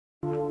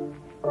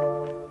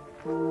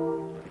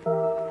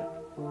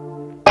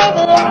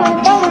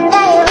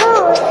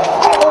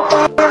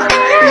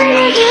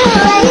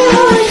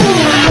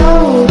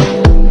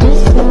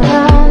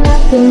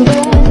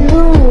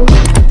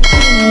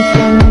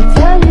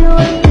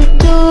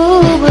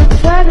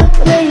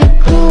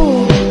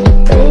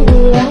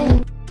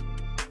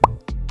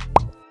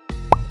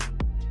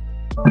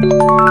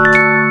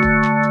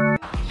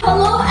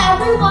Hello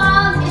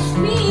everyone, it's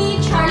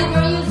me, Charlie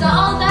Mariuza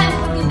Alda, and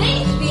for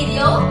today's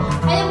video,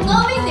 I am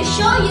going to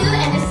show you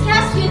and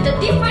discuss with the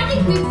different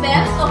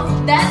equipments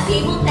of that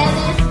table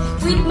tennis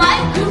with my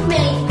group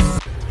mates.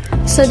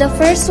 So the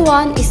first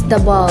one is the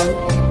ball.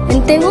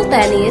 In table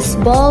tennis,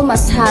 ball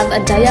must have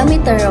a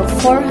diameter of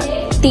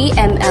 40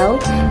 ml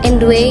and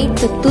weigh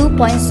to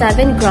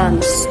 2.7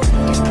 grams.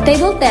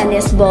 Table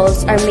tennis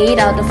balls are made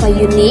out of a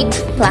unique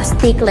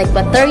plastic-like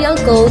material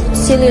called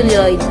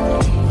celluloid.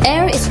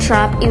 Air is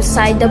trapped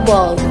inside the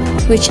ball,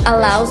 which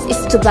allows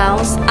it to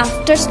bounce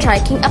after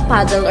striking a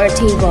paddle or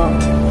table.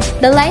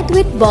 The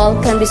lightweight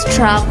ball can be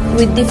strapped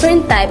with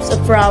different types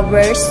of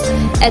rubbers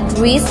and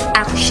wrist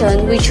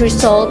action, which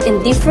result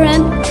in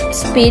different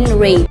spin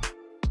rate.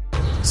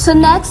 So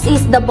next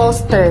is the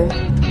bolster.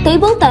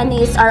 Table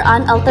tennis are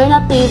an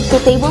alternative to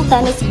table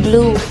tennis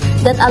glue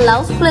that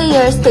allows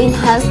players to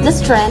enhance the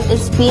strength and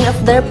spin of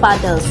their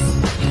paddles.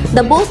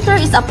 The bolster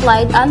is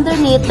applied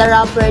underneath the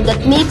rubber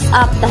that makes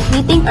up the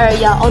hitting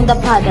area on the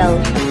paddle.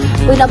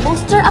 With the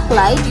bolster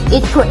applied,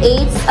 it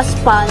creates a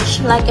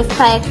sponge-like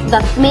effect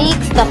that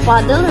makes the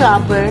paddle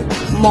rubber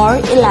more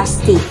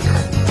elastic.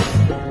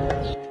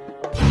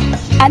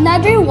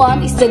 Another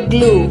one is the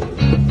glue.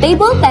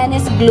 Table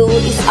tennis glue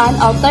is an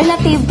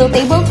alternative to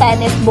table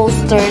tennis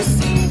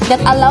bolsters that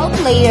allow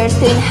players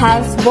to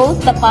enhance both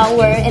the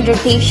power and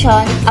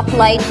rotation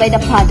applied by the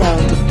paddle.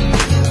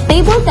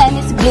 Table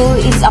tennis glue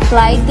is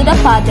applied to the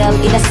paddle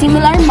in a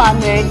similar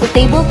manner to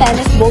table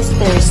tennis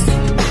bolsters.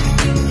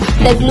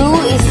 The glue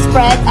is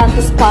spread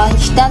onto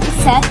sponge that is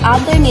set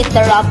underneath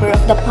the rubber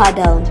of the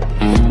paddle.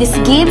 This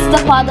gives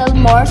the paddle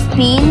more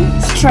spin,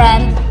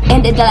 strength,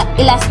 and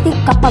elastic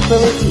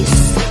capabilities.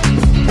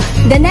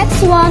 The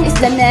next one is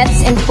the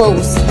nets and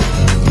posts.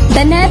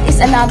 The net is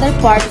another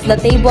part of the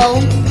table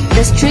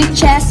that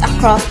stretches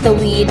across the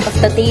width of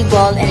the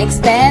table and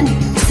extends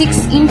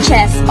 6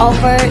 inches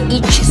over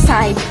each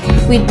side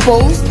with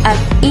posts at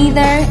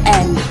either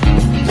end.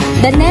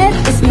 The net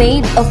is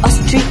made of a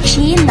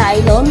stretchy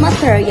nylon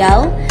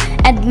material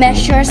and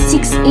measures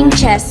 6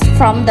 inches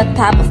from the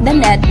top of the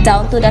net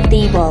down to the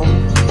table.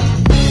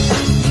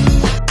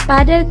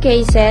 Paddle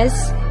cases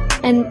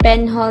and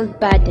penhold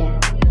paddle.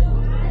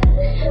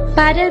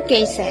 Paddle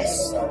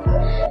cases.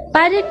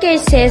 Paddle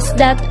cases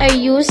that are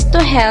used to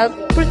help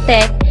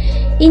protect,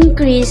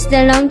 increase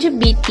the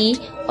longevity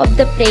of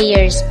the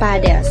player's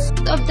paddles.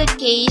 Of the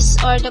case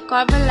or the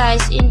cover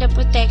lies in the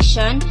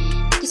protection.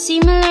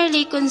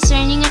 Similarly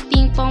concerning a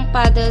ping pong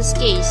paddle's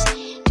case,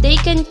 they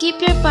can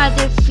keep your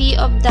paddle free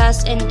of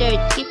dust and dirt,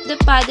 keep the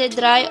paddle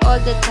dry all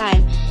the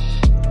time,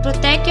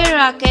 protect your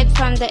racket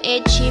from the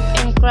edge chip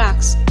and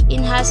cracks.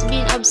 It has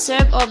been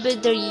observed over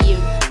the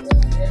years.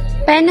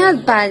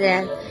 Penhold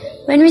paddle.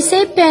 When we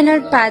say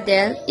penhold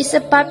paddle, is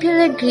a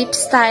popular grip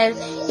style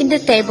in the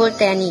table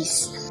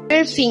tennis.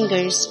 Your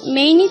fingers.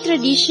 Many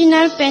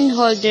traditional pen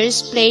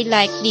holders play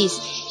like this.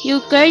 You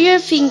curl your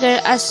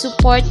finger as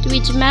support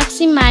which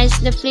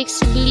maximizes the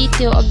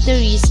flexibility of the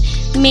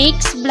wrist,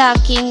 makes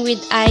blocking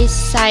with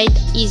eyesight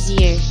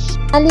easier.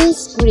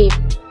 Alice grip.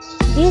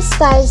 This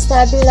style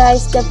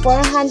stabilizes the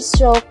forehand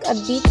stroke a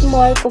bit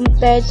more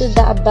compared to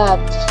the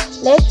above.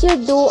 Let you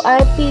do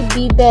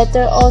RPB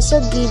better, also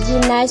gives you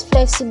nice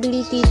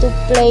flexibility to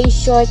play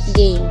short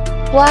game.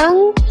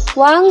 Wang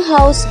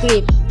house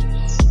grip.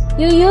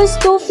 You use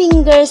 2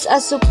 fingers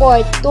as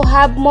support to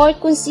have more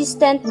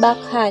consistent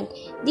backhand.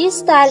 This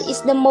style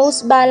is the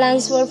most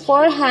balanced for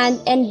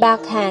forehand and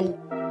backhand.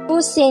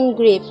 Fusin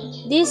grip.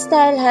 This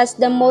style has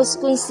the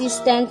most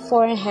consistent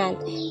forehand,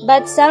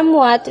 but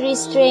somewhat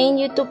restrain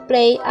you to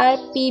play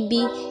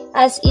RPB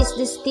as is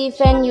the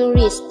stiffen your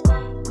wrist.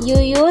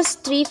 You use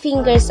 3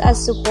 fingers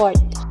as support.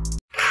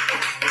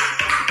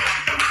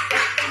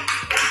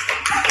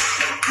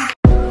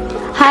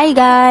 Hi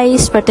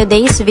guys! For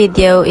today's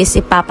video is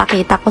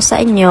ipapakita ko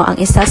sa inyo ang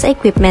isa sa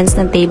equipments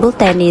ng table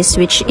tennis,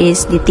 which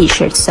is the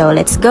t-shirt. So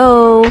let's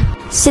go!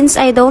 Since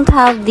I don't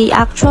have the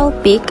actual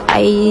pic,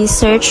 I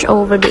search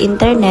over the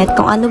internet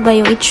kung ano ba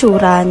yung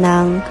itsura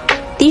ng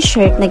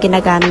t-shirt na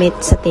ginagamit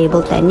sa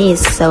table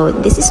tennis. So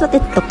this is what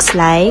it looks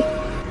like.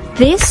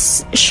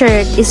 This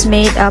shirt is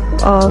made up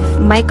of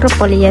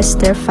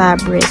micropolyester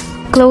fabric.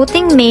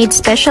 Clothing made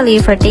specially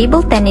for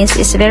table tennis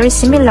is very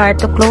similar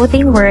to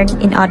clothing worn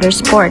in other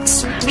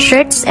sports.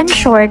 Shirts and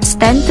shorts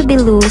tend to be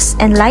loose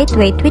and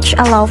lightweight, which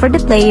allow for the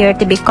player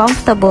to be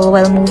comfortable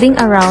while moving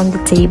around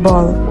the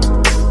table.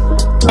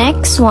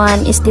 Next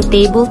one is the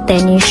table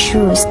tennis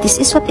shoes.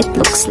 This is what it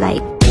looks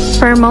like.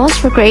 For most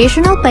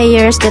recreational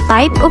players, the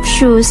type of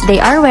shoes they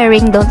are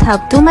wearing don't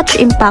have too much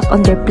impact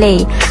on their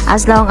play.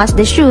 As long as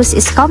the shoes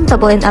is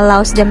comfortable and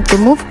allows them to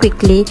move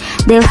quickly,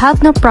 they'll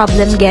have no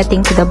problem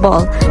getting to the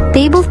ball.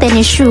 Table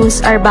tennis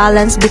shoes are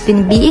balanced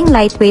between being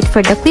lightweight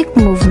for the quick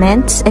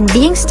movements and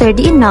being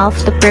sturdy enough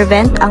to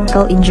prevent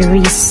ankle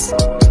injuries.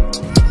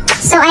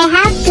 So I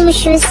have two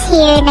shoes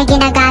here na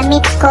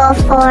ginagamit ko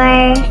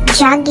for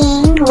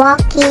jogging,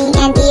 walking,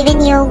 and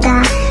even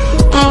yoga.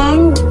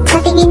 And sa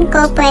tingin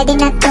ko, pwede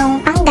na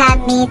itong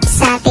panggamit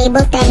sa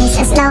table tennis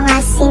as long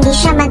as hindi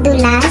siya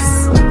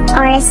madulas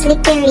or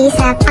slippery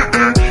sa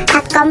paa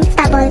at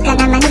comfortable ka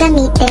naman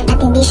gamitin at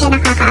hindi siya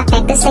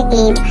nakaka-apekto sa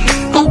game.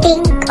 I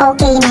think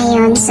okay na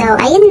yun. So,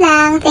 ayun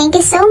lang. Thank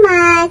you so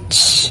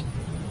much!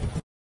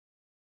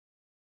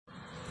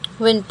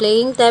 When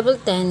playing table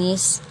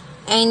tennis,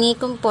 any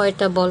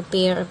comfortable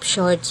pair of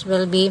shorts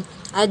will be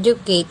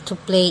adequate to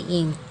play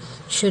in.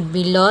 Should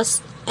be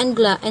loose and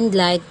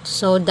light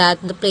so that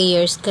the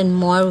players can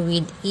move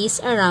with ease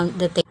around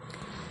the table.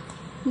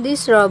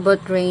 This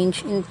robot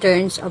range in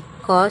terms of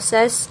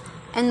causes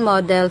and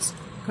models.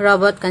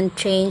 Robot can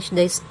change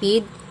the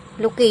speed,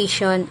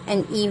 location,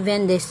 and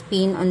even the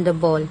spin on the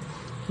ball,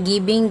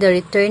 giving the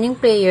returning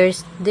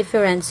players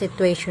different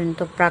situations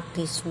to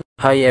practice with.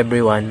 Hi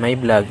everyone, my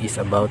vlog is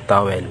about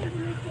towel.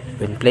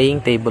 When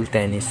playing table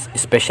tennis,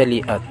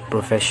 especially at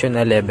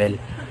professional level,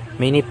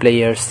 many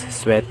players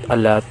sweat a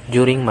lot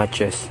during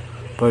matches.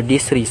 For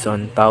this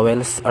reason,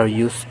 towels are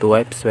used to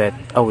wipe sweat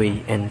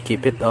away and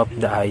keep it off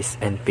the eyes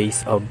and face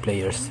of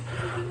players.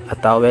 A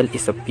towel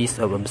is a piece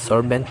of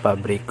absorbent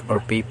fabric or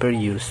paper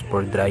used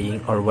for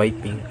drying or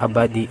wiping a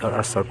body or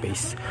a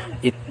surface.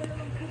 It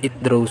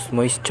draws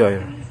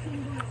moisture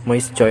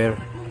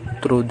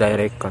through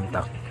direct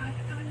contact.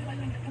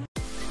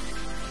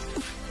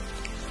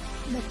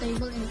 The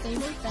table in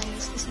table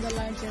tennis is the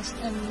largest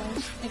and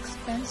most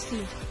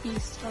expensive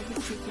piece of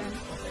equipment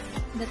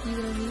that you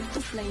will need to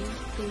play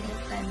table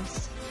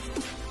tennis.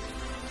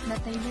 The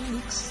table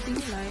looks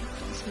similar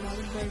to a small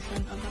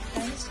version of a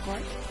tennis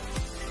court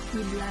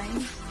with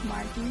lines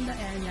marking the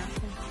area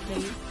of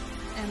play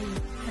and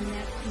a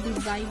net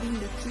dividing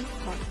the two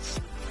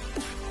courts.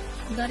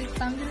 The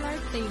rectangular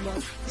table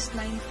is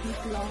 9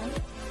 feet long,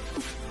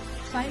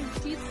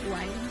 5 feet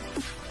wide,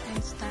 and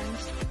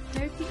stands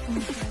 30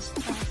 inches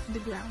off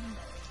the ground.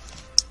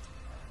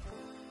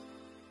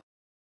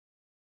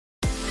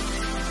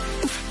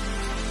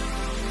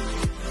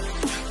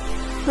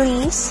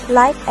 Please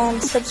like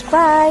and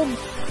subscribe.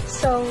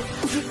 So,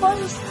 before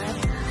we start,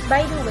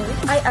 by the way,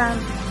 I am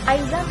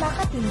Aiza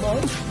Makatimbo.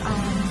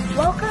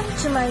 Welcome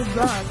to my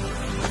blog.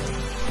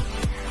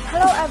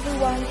 Hello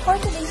everyone, for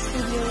today's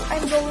video,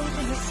 I'm going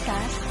to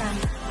discuss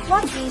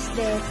what is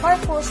the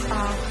purpose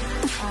of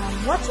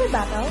water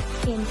bottle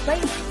in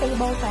playing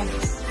table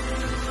tennis.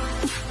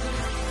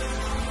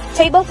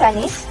 Table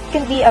tennis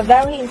can be a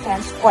very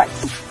intense sport,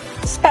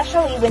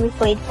 especially when we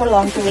played for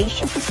long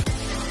durations.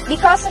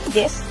 Because of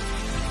this,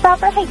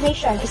 proper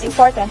hydration is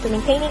important to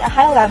maintaining a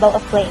high level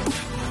of play,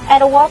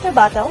 and a water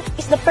bottle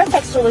is the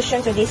perfect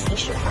solution to this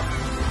issue.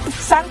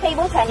 Some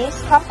table tennis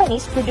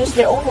companies produce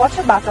their own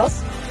water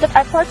bottles that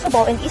are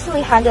portable and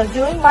easily handled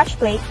during match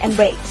play and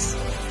breaks.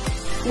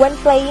 When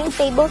playing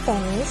table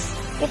tennis,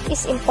 it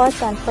is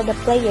important for the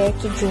player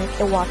to drink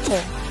the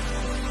water.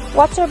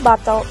 Water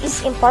bottle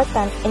is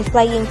important in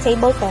playing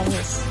table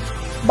tennis,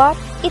 but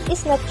it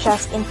is not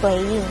just in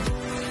playing.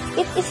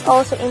 It is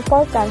also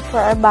important for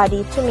our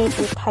body to make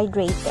it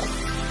hydrated.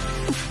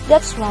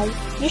 That's why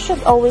you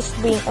should always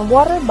bring a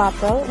water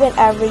bottle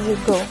wherever you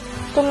go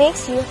to make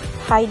you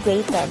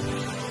hydrated.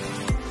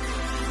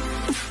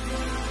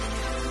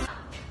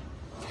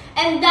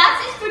 And that's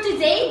it for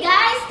today,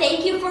 guys.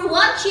 Thank you for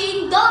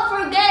watching. Don't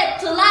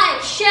forget to